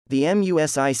The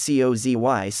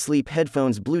MUSICOZY Sleep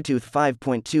Headphones Bluetooth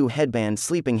 5.2 Headband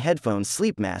Sleeping Headphones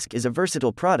Sleep Mask is a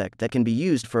versatile product that can be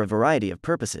used for a variety of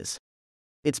purposes.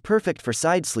 It's perfect for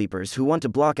side sleepers who want to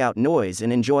block out noise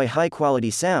and enjoy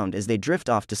high-quality sound as they drift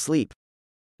off to sleep.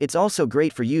 It's also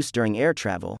great for use during air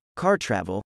travel, car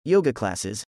travel, yoga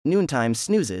classes, noontime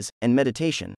snoozes, and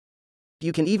meditation.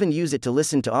 You can even use it to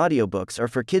listen to audiobooks or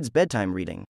for kids' bedtime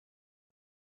reading.